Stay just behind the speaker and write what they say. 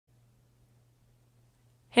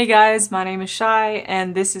Hey guys, my name is Shai,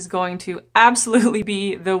 and this is going to absolutely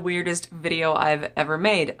be the weirdest video I've ever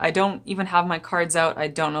made. I don't even have my cards out. I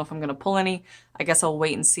don't know if I'm going to pull any. I guess I'll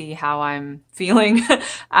wait and see how I'm feeling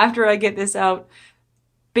after I get this out.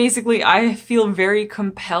 Basically, I feel very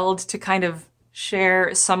compelled to kind of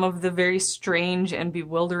share some of the very strange and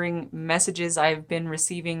bewildering messages I've been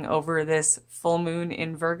receiving over this full moon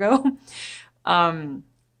in Virgo.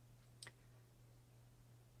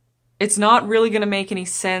 It's not really going to make any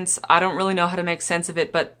sense. I don't really know how to make sense of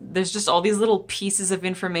it, but there's just all these little pieces of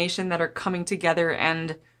information that are coming together,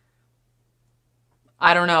 and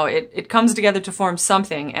I don't know, it comes together to form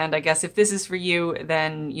something. And I guess if this is for you,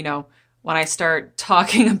 then, you know, when I start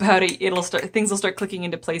talking about it, things will start clicking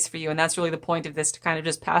into place for you. And that's really the point of this, to kind of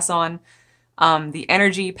just pass on the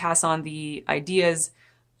energy, pass on the ideas,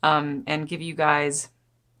 and give you guys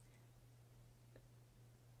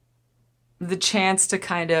the chance to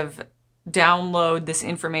kind of download this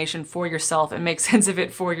information for yourself and make sense of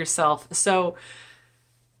it for yourself. So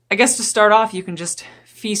I guess to start off, you can just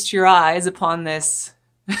feast your eyes upon this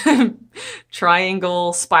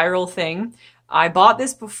triangle spiral thing. I bought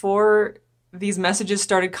this before these messages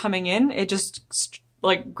started coming in. It just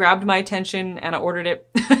like grabbed my attention and I ordered it.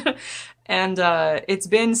 And it's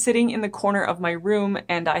been sitting in the corner of my room,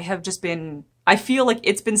 and I feel like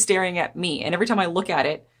it's been staring at me. And every time I look at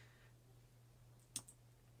it,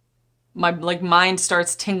 my mind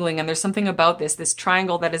starts tingling, and there's something about this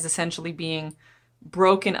triangle that is essentially being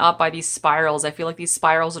broken up by these spirals. I feel like these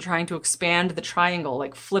spirals are trying to expand the triangle,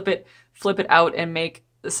 like flip it out and make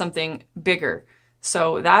something bigger.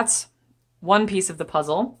 So that's one piece of the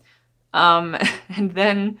puzzle. And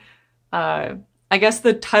then I guess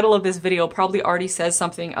the title of this video probably already says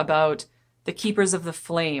something about the Keepers of the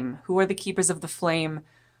Flame. Who are the Keepers of the Flame?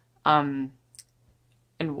 And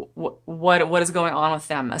what is going on with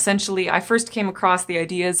them. Essentially, I first came across the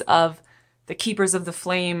ideas of the Keepers of the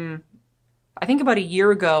Flame, I think about a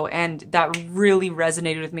year ago, and that really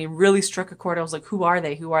resonated with me, really struck a chord. I was like, who are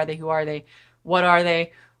they? Who are they? Who are they? What are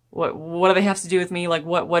they? What do they have to do with me? Like,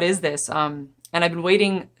 what is this? And I've been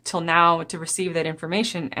waiting till now to receive that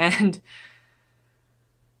information. And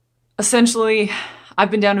essentially,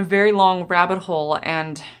 I've been down a very long rabbit hole,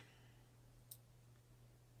 and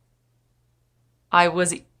I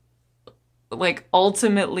was like,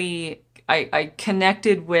 ultimately, I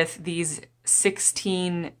connected with these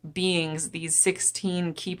 16 beings, these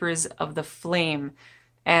 16 keepers of the flame.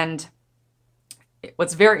 And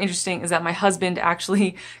what's very interesting is that my husband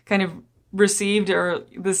actually kind of received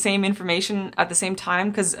the same information at the same time,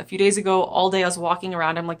 because a few days ago, all day I was walking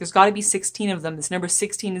around, I'm like, there's got to be 16 of them. This number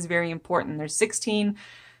 16 is very important. There's 16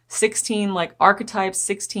 like archetypes,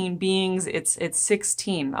 16 beings. It's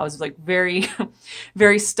 16. I was like very,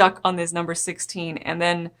 very stuck on this number 16. And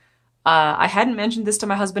then I hadn't mentioned this to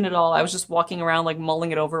my husband at all. I was just walking around like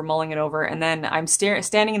mulling it over. And then I'm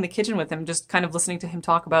standing in the kitchen with him, just kind of listening to him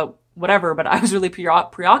talk about whatever. But I was really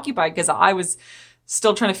preoccupied because I was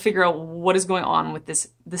still trying to figure out what is going on with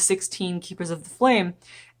the 16 Keepers of the Flame.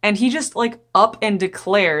 And he just like up and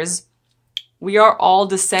declares, we are all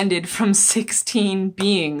descended from 16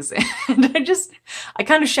 beings. And I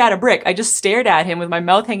kind of shat a brick. I just stared at him with my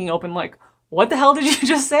mouth hanging open like, what the hell did you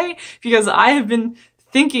just say? Because I have been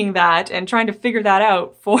thinking that and trying to figure that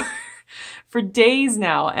out for days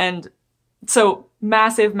now. And so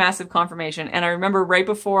massive, massive confirmation. And I remember right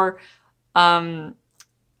before I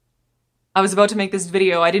was about to make this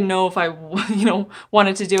video, I didn't know if I,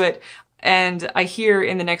 wanted to do it. And I hear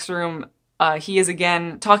in the next room, he is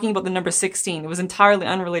again talking about the number 16. It was an entirely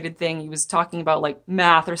unrelated thing. He was talking about like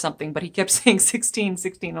math or something, but he kept saying 16,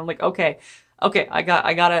 16. I'm like, okay, I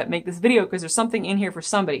gotta make this video because there's something in here for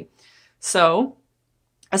somebody. So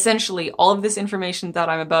essentially, all of this information that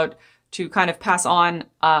I'm about to kind of pass on,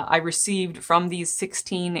 I received from these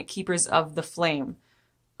 16 Keepers of the Flame.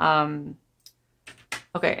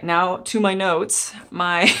 Okay, now to my notes,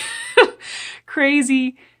 my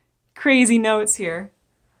crazy notes here.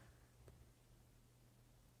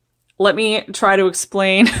 Let me try to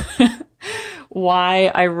explain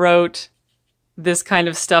why I wrote this kind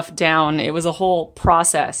of stuff down. It was a whole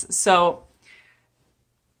process. So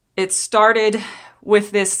it started with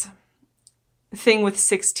this thing with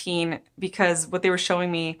 16, because what they were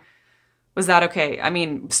showing me was that, okay, I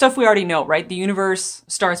mean, stuff we already know, right? The universe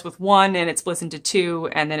starts with 1 and it splits into 2,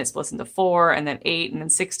 and then it splits into 4, and then 8, and then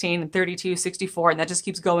 16, and 32, 64, and that just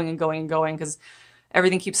keeps going and going and going because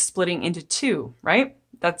everything keeps splitting into 2, right?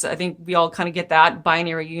 I think we all kind of get that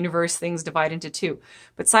binary universe, things divide into 2.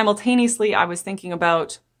 But simultaneously, I was thinking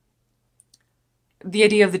about the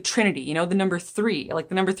idea of the Trinity, the number 3. Like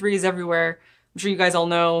the number 3 is everywhere. I'm sure you guys all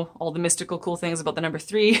know all the mystical cool things about the number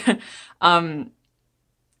 3.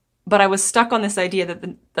 But I was stuck on this idea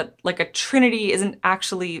that like a trinity isn't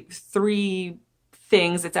actually 3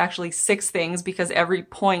 things, it's actually 6 things, because every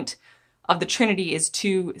point of the trinity is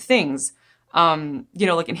 2 things. You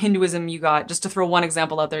know, like in Hinduism, you got, just to throw one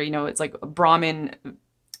example out there, you know, it's like Brahman,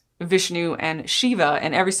 Vishnu, and Shiva,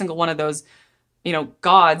 and every single one of those, you know,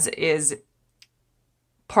 gods is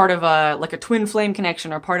part of a, like a twin flame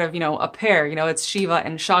connection, or part of, you know, a pair. You know, it's Shiva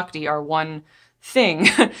and Shakti are one thing.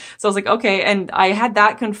 So I was like, okay. And I had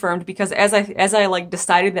that confirmed because as I like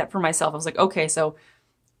decided that for myself, I was like, okay, so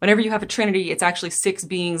whenever you have a trinity, it's actually 6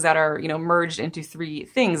 beings that are, you know, merged into 3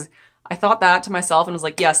 things. I thought that to myself and was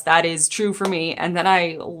like, yes, that is true for me. And then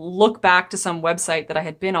I look back to some website that I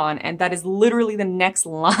had been on, and that is literally the next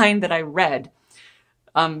line that I read.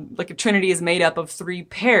 Like a trinity is made up of 3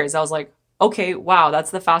 pairs. I was like, okay, wow, that's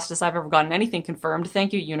the fastest I've ever gotten anything confirmed.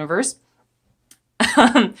 Thank you, universe.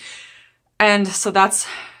 And so that's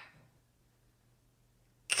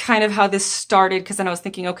kind of how this started, because then I was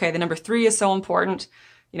thinking, okay, the number 3 is so important,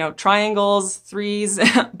 you know, triangles,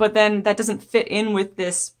 3s, but then that doesn't fit in with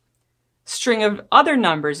this string of other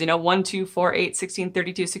numbers, you know, 1, 2, 4, 8, 16,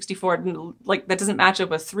 32, 64, like that doesn't match up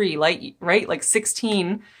with 3, like, right? Like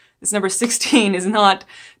 16, this number 16 is not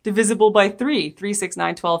divisible by 3, 3, 6,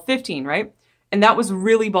 9, 12, 15, right? And that was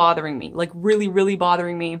really bothering me, like really, really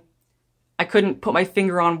bothering me. I couldn't put my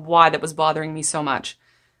finger on why that was bothering me so much.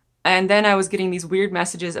 And then I was getting these weird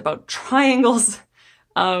messages about triangles.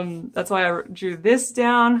 That's why I drew this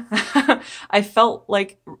down. I felt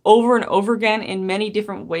like over and over again in many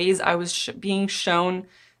different ways I was being shown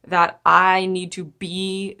that I need to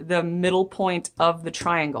be the middle point of the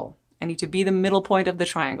triangle. I need to be the middle point of the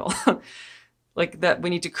triangle. Like that we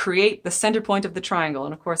need to create the center point of the triangle.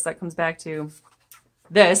 And of course that comes back to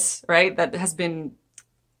this, right? That has been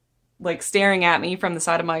like staring at me from the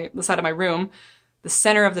side of my room, the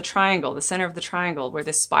center of the triangle where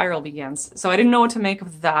this spiral begins. So I didn't know what to make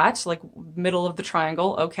of that, like middle of the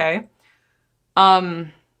triangle. Okay.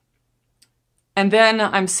 And then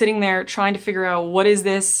I'm sitting there trying to figure out what is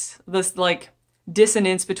this like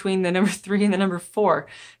dissonance between the number 3 and the number 4.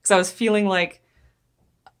 Because I was feeling like,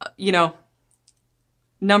 you know,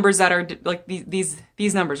 numbers that are like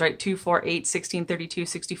these numbers, right? 2, 4, 8, 16, 32,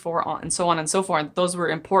 64, and so on and so forth. Those were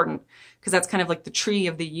important because that's kind of like the tree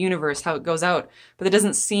of the universe, how it goes out. But it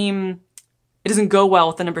doesn't go well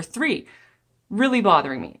with the number 3, really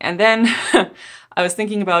bothering me. And then I was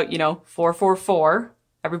thinking about, you know, 444,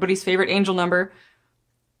 everybody's favorite angel number.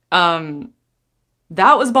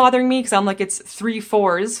 That was bothering me because I'm like, it's 3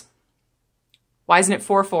 4s. Why isn't it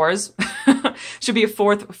 4 4s? Should be a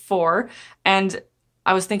 4th 4. And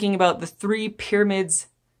I was thinking about the 3 pyramids,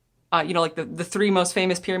 you know, like the 3 most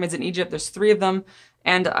famous pyramids in Egypt. There's 3 of them.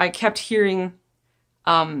 And I kept hearing,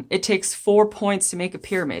 it takes 4 points to make a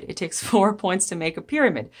pyramid. It takes 4 points to make a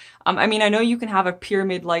pyramid. I mean, I know you can have a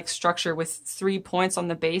pyramid-like structure with 3 points on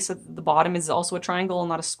the base. At the bottom is also a triangle and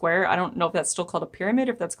not a square. I don't know if that's still called a pyramid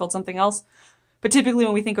or if that's called something else. But typically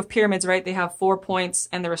when we think of pyramids, right, they have 4 points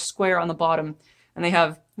and they're a square on the bottom. And they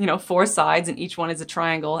have, you know, 4 sides and each one is a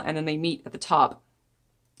triangle and then they meet at the top.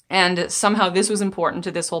 And somehow this was important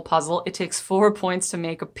to this whole puzzle. It takes 4 points to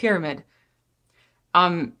make a pyramid.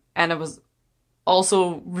 And I was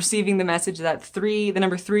also receiving the message that the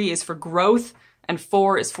number 3 is for growth and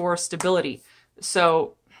 4 is for stability.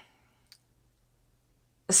 So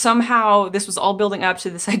somehow this was all building up to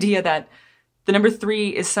this idea that the number 3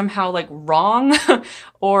 is somehow like wrong,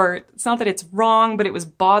 or it's not that it's wrong, but it was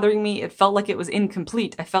bothering me. It felt like it was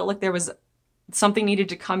incomplete. I felt like there was something needed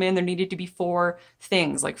to come in. There needed to be 4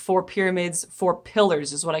 things, like 4 pyramids, 4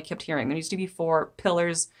 pillars is what I kept hearing. There needs to be 4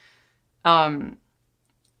 pillars.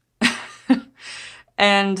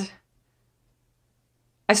 And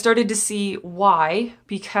I started to see why,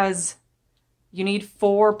 because you need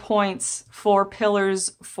 4 points, 4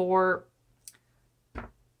 pillars, 4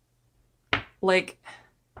 like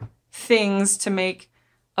things to make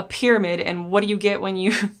a pyramid. And what do you get when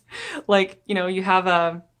you like, you know, you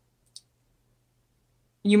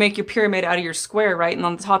make your pyramid out of your square, right? And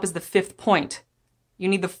on the top is the 5th point. You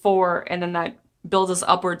need the 4, and then that builds us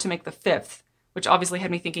upward to make the 5th, which obviously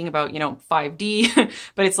had me thinking about, you know, 5D,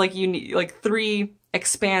 but it's like you need, like 3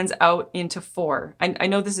 expands out into 4. I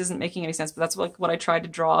know this isn't making any sense, but that's like what I tried to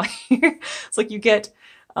draw here. It's like you get,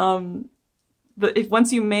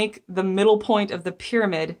 once you make the middle point of the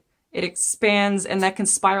pyramid, it expands and that can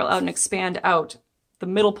spiral out and expand out. The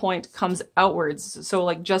middle point comes outwards. So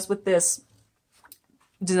like just with this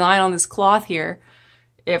design on this cloth here,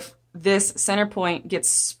 if this center point gets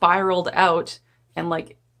spiraled out and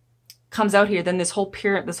like comes out here, then this whole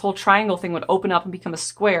pyramid, this whole triangle thing would open up and become a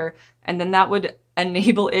square, and then that would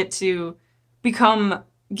enable it to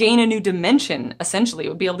gain a new dimension, essentially. It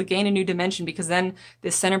would be able to gain a new dimension because then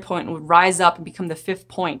this center point would rise up and become the 5th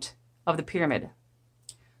point of the pyramid.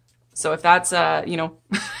 So if that's, you know,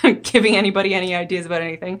 giving anybody any ideas about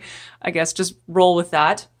anything, I guess just roll with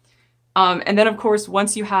that. And then, of course,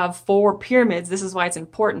 once you have 4 pyramids, this is why it's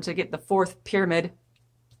important to get the 4th pyramid,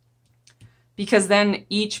 because then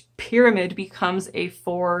each pyramid becomes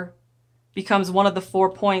one of the 4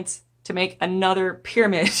 points to make another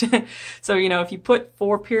pyramid. So, you know, if you put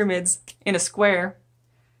 4 pyramids in a square,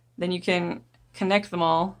 then you can connect them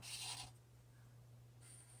all.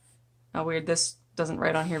 Oh, weird, this doesn't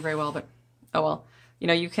write on here very well, but oh well. You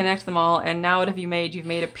know, you connect them all, and now what have you made? You've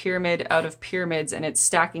made a pyramid out of pyramids, and it's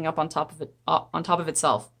stacking up on top of it, on top of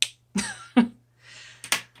itself.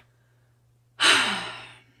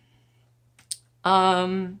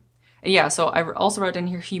 Yeah, so I also wrote in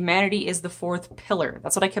here, humanity is the 4th pillar.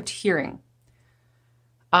 That's what I kept hearing.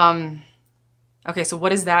 Okay, so what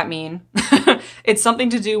does that mean? It's something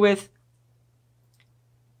to do with,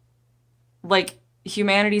 like,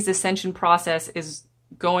 humanity's ascension process is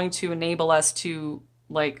going to enable us to,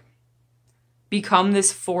 like, become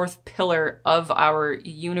this 4th pillar of our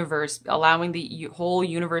universe, allowing the whole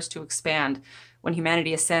universe to expand. When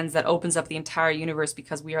humanity ascends, that opens up the entire universe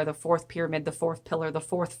because we are the 4th pyramid, the 4th pillar, the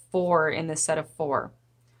 4th 4 in this set of 4.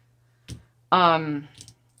 And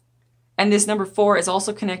this number 4 is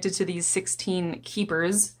also connected to these 16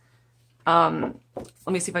 keepers. Let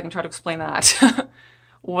me see if I can try to explain that,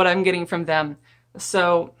 what I'm getting from them.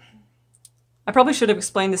 So I probably should have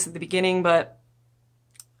explained this at the beginning, but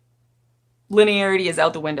linearity is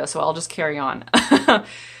out the window, so I'll just carry on.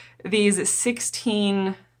 These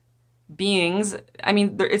 16 beings, I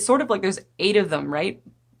mean, it's sort of like there's 8 of them, right?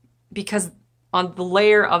 Because on the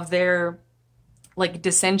layer of their, like,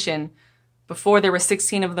 dissension, before there were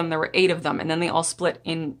 16 of them, there were 8 of them, and then they all split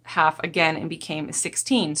in half again and became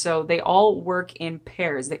 16. So they all work in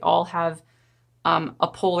pairs. They all have a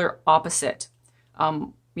polar opposite.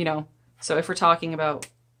 You know, so if we're talking about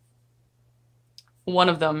one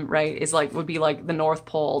of them, right, is like, would be like the North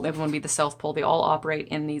Pole, the other one would be the South Pole. They all operate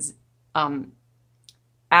in these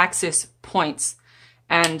axis points.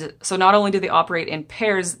 And so not only do they operate in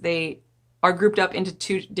pairs, they are grouped up into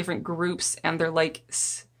 2 different groups, and they're like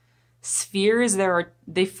spheres.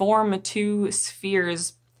 They form 2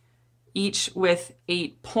 spheres, each with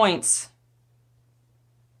 8 points.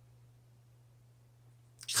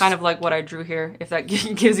 Kind of like what I drew here, if that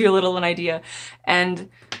gives you a little an idea. And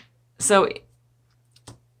so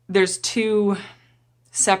there's 2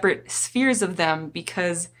 separate spheres of them,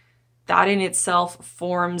 because that in itself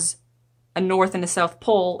forms a North and a South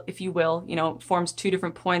Pole, if you will, you know, forms 2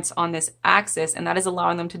 different points on this axis, and that is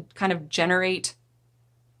allowing them to kind of generate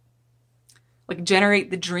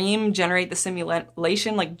the dream, generate the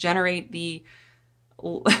simulation, like generate the,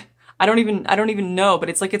 I don't even know, but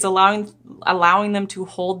it's like it's allowing them to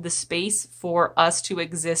hold the space for us to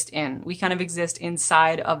exist in. We kind of exist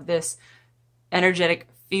inside of this energetic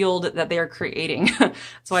field that they are creating.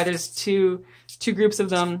 That's why there's two groups of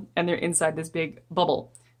them, and they're inside this big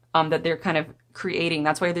bubble that they're kind of creating.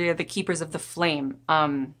 That's why they're the keepers of the flame.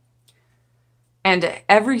 And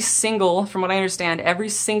every single, from what I understand, every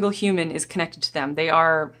single human is connected to them. They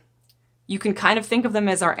are, you can kind of think of them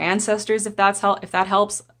as our ancestors, if that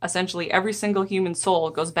helps. Essentially, every single human soul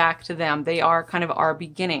goes back to them. They are kind of our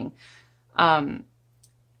beginning.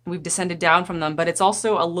 We've descended down from them, but it's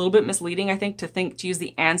also a little bit misleading, I think, to use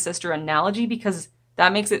the ancestor analogy, because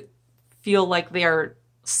that makes it feel like they are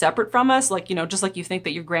separate from us. Like, you know, just like you think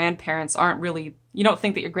that your grandparents aren't really, you don't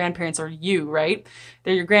think that your grandparents are you, right?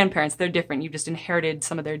 They're your grandparents. They're different. You've just inherited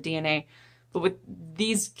some of their DNA. But with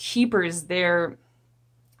these keepers, they're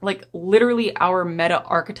like literally our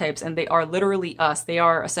meta-archetypes, and they are literally us. They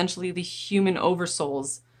are essentially the human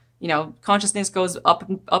oversouls. You know, consciousness goes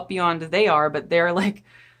up beyond they are, but they're like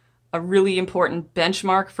a really important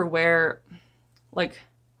benchmark for where, like,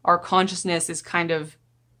 our consciousness is kind of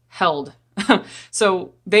held.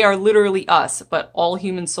 So they are literally us, but all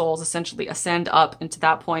human souls essentially ascend up into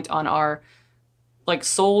that point on our, like,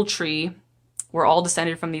 soul tree. We're all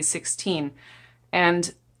descended from these 16.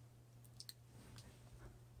 And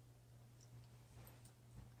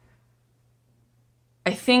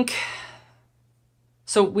I think,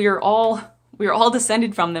 so we're all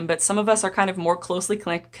descended from them, but some of us are kind of more closely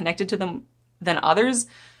connected to them than others,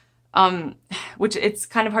 which it's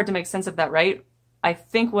kind of hard to make sense of that, right? I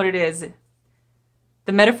think what it is,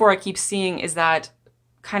 the metaphor I keep seeing is that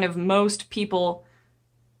kind of most people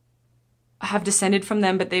have descended from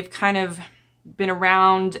them, but they've kind of been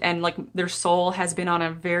around, and like their soul has been on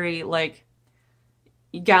a very like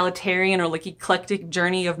egalitarian or like eclectic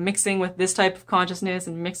journey of mixing with this type of consciousness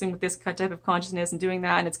and mixing with this type of consciousness and doing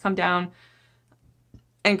that. And it's come down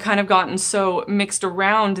and kind of gotten so mixed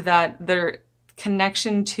around that their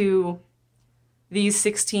connection to these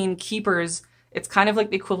 16 keepers, it's kind of like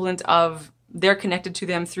the equivalent of they're connected to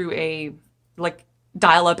them through a like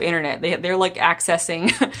dial-up internet. They're like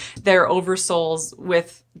accessing their oversouls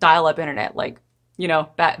with dial-up internet, like, you know,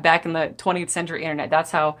 back in the 20th century internet.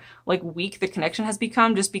 That's how like weak the connection has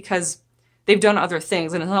become, just because they've done other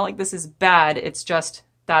things. And it's not like this is bad. It's just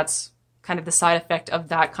that's kind of the side effect of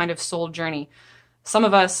that kind of soul journey. Some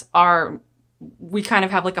of us we kind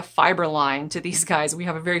of have like a fiber line to these guys. We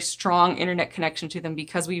have a very strong internet connection to them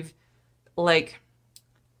because we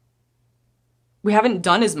haven't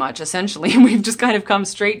done as much, essentially. We've just kind of come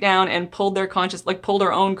straight down and pulled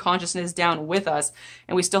our own consciousness down with us.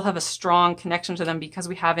 And we still have a strong connection to them because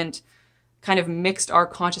we haven't kind of mixed our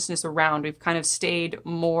consciousness around. We've kind of stayed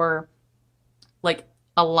more like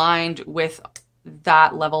aligned with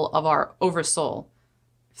that level of our oversoul,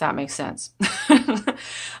 if that makes sense.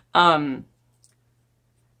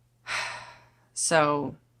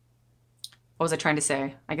 So what was I trying to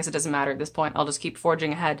say? I guess it doesn't matter at this point. I'll just keep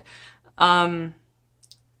forging ahead. So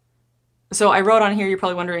I wrote on here, you're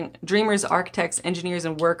probably wondering, dreamers, architects, engineers,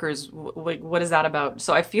 and workers, what is that about?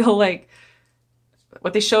 So I feel like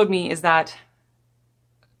what they showed me is that,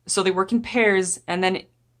 so they work in pairs,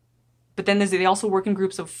 but then they also work in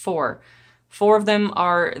groups of 4. 4 of them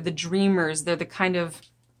are the dreamers. They're the kind of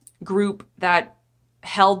group that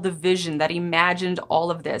held the vision, that imagined all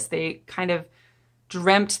of this. They kind of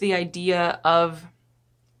dreamt the idea of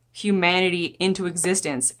humanity into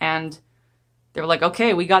existence, and they were like,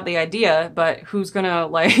 okay, we got the idea, but who's gonna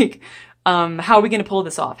like, how are we gonna pull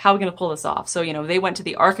this off? How are we gonna pull this off? So, you know, they went to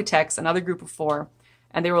the architects, another group of 4,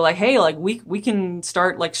 and they were like, hey, like we can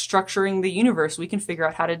start like structuring the universe. We can figure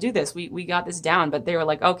out how to do this. We got this down. But they were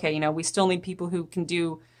like, okay, you know, we still need people who can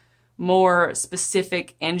do more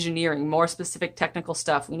specific engineering, more specific technical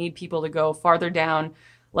stuff. We need people to go farther down,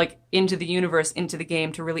 like into the universe, into the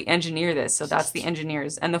game, to really engineer this. So that's the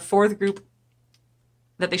engineers. And the 4th group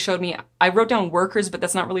that they showed me, I wrote down workers, but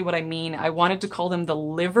that's not really what I mean. I wanted to call them the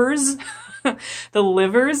livers, the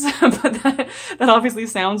livers, but that obviously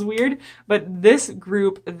sounds weird. But this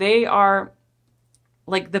group, they are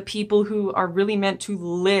like the people who are really meant to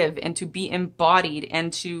live and to be embodied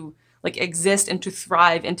and to like exist and to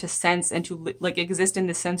thrive and to sense and to like exist in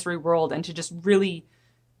the sensory world and to just really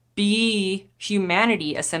be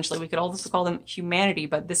humanity. Essentially, we could also call them humanity,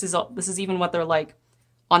 but this is even what they're like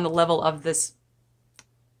on the level of this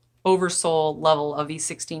oversoul level of these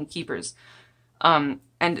 16 keepers.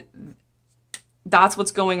 And that's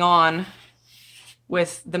what's going on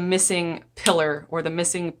with the missing pillar or the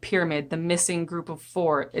missing pyramid, the missing group of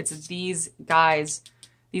 4. It's these guys,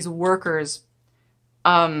 these workers.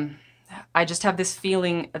 I just have this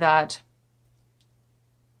feeling that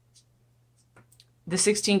the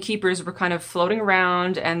 16 keepers were kind of floating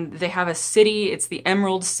around, and they have a city. It's the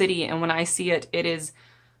Emerald City. And when I see it, it is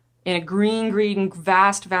in a green,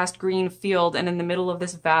 vast green field. And in the middle of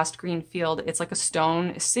this vast green field, it's like a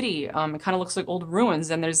stone city. It kind of looks like old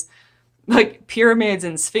ruins. And there's like pyramids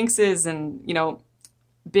and sphinxes and, you know,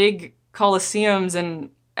 big colosseums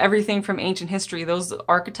and everything from ancient history. Those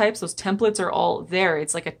archetypes, those templates are all there.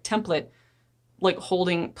 It's like a template, like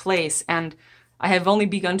holding place. And I have only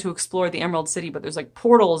begun to explore the Emerald City, but there's like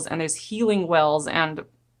portals and there's healing wells and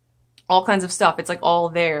all kinds of stuff. It's like all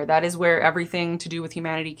there. That is where everything to do with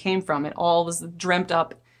humanity came from. It all was dreamt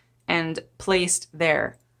up and placed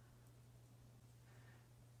there.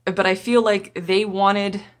 But I feel like they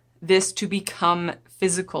wanted this to become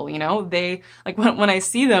physical, you know? They, like when I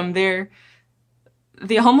see them, they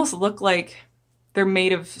almost look like they're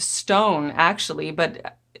made of stone, actually,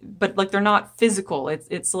 but like they're not physical.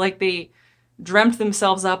 It's like they dreamt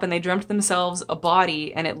themselves up and they dreamt themselves a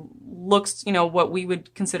body, and it looks, you know, what we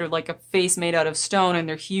would consider like a face made out of stone, and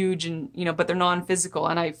they're huge and, you know, but they're non-physical.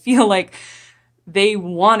 And I feel like they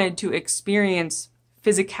wanted to experience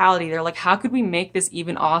physicality. They're like, how could we make this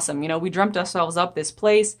even awesome? You know, we dreamt ourselves up this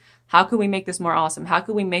place. How can we make this more awesome? How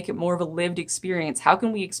can we make it more of a lived experience? How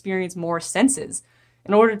can we experience more senses?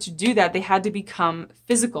 In order to do that, they had to become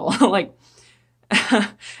physical. Like,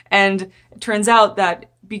 and it turns out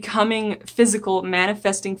that becoming physical,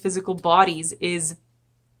 manifesting physical bodies is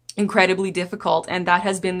incredibly difficult. And that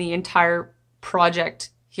has been the entire project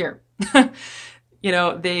here. You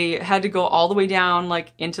know, they had to go all the way down,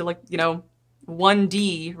 like into like, you know,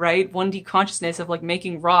 1D, right? 1D consciousness of like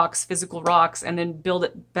making rocks, physical rocks, and then build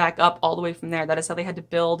it back up all the way from there. That is how they had to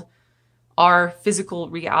build our physical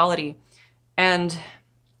reality. And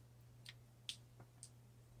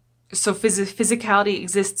so physicality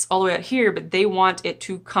exists all the way out here, but they want it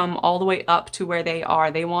to come all the way up to where they are.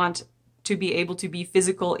 They want to be able to be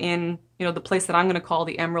physical in, you know, the place that I'm going to call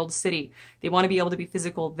the Emerald City. They want to be able to be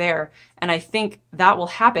physical there. And I think that will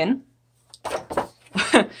happen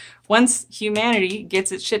once humanity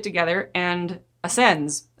gets its shit together and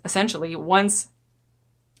ascends, essentially. Once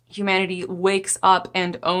humanity wakes up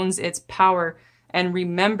and owns its power and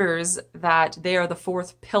remembers that they are the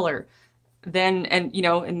fourth pillar, then, and you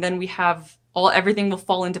know, and then we have everything will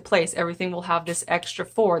fall into place. Everything will have this extra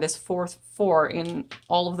four, this fourth four in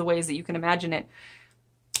all of the ways that you can imagine it.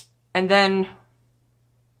 And then,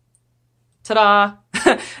 ta-da,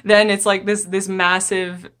 then it's like this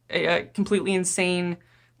massive, completely insane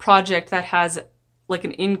project that has like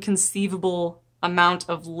an inconceivable amount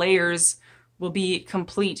of layers will be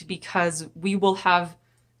complete, because we will have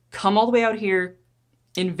come all the way out here,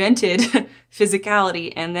 invented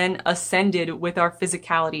physicality, and then ascended with our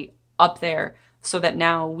physicality up there, so that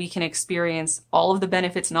now we can experience all of the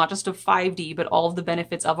benefits, not just of 5D, but all of the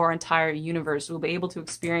benefits of our entire universe. We'll be able to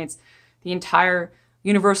experience the entire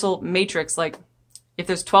universal matrix. Like, if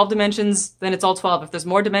there's 12 dimensions, then it's all 12. If there's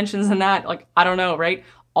more dimensions than that, like, I don't know, right?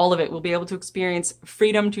 All of it. We'll be able to experience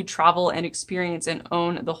freedom to travel and experience and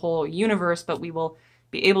own the whole universe, but we will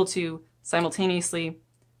be able to simultaneously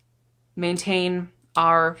maintain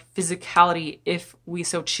our physicality if we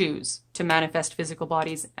so choose to manifest physical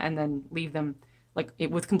bodies and then leave them like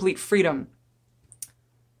with complete freedom.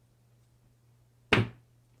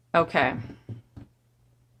 Okay.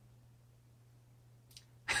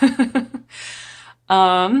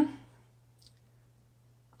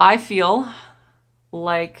 I feel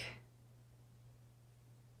like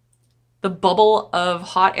the bubble of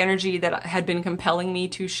hot energy that had been compelling me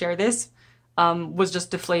to share this was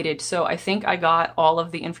just deflated. So I think I got all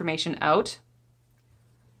of the information out.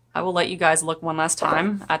 I will let you guys look one last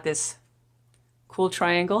time at this cool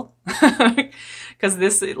triangle, because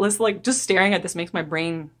this like just staring at this makes my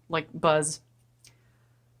brain like buzz.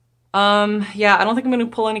 Yeah, I don't think I'm going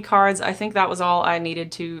to pull any cards. I think that was all I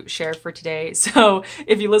needed to share for today. So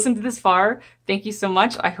if you listened to this far, thank you so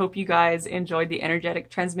much. I hope you guys enjoyed the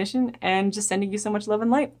energetic transmission, and just sending you so much love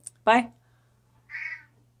and light. Bye.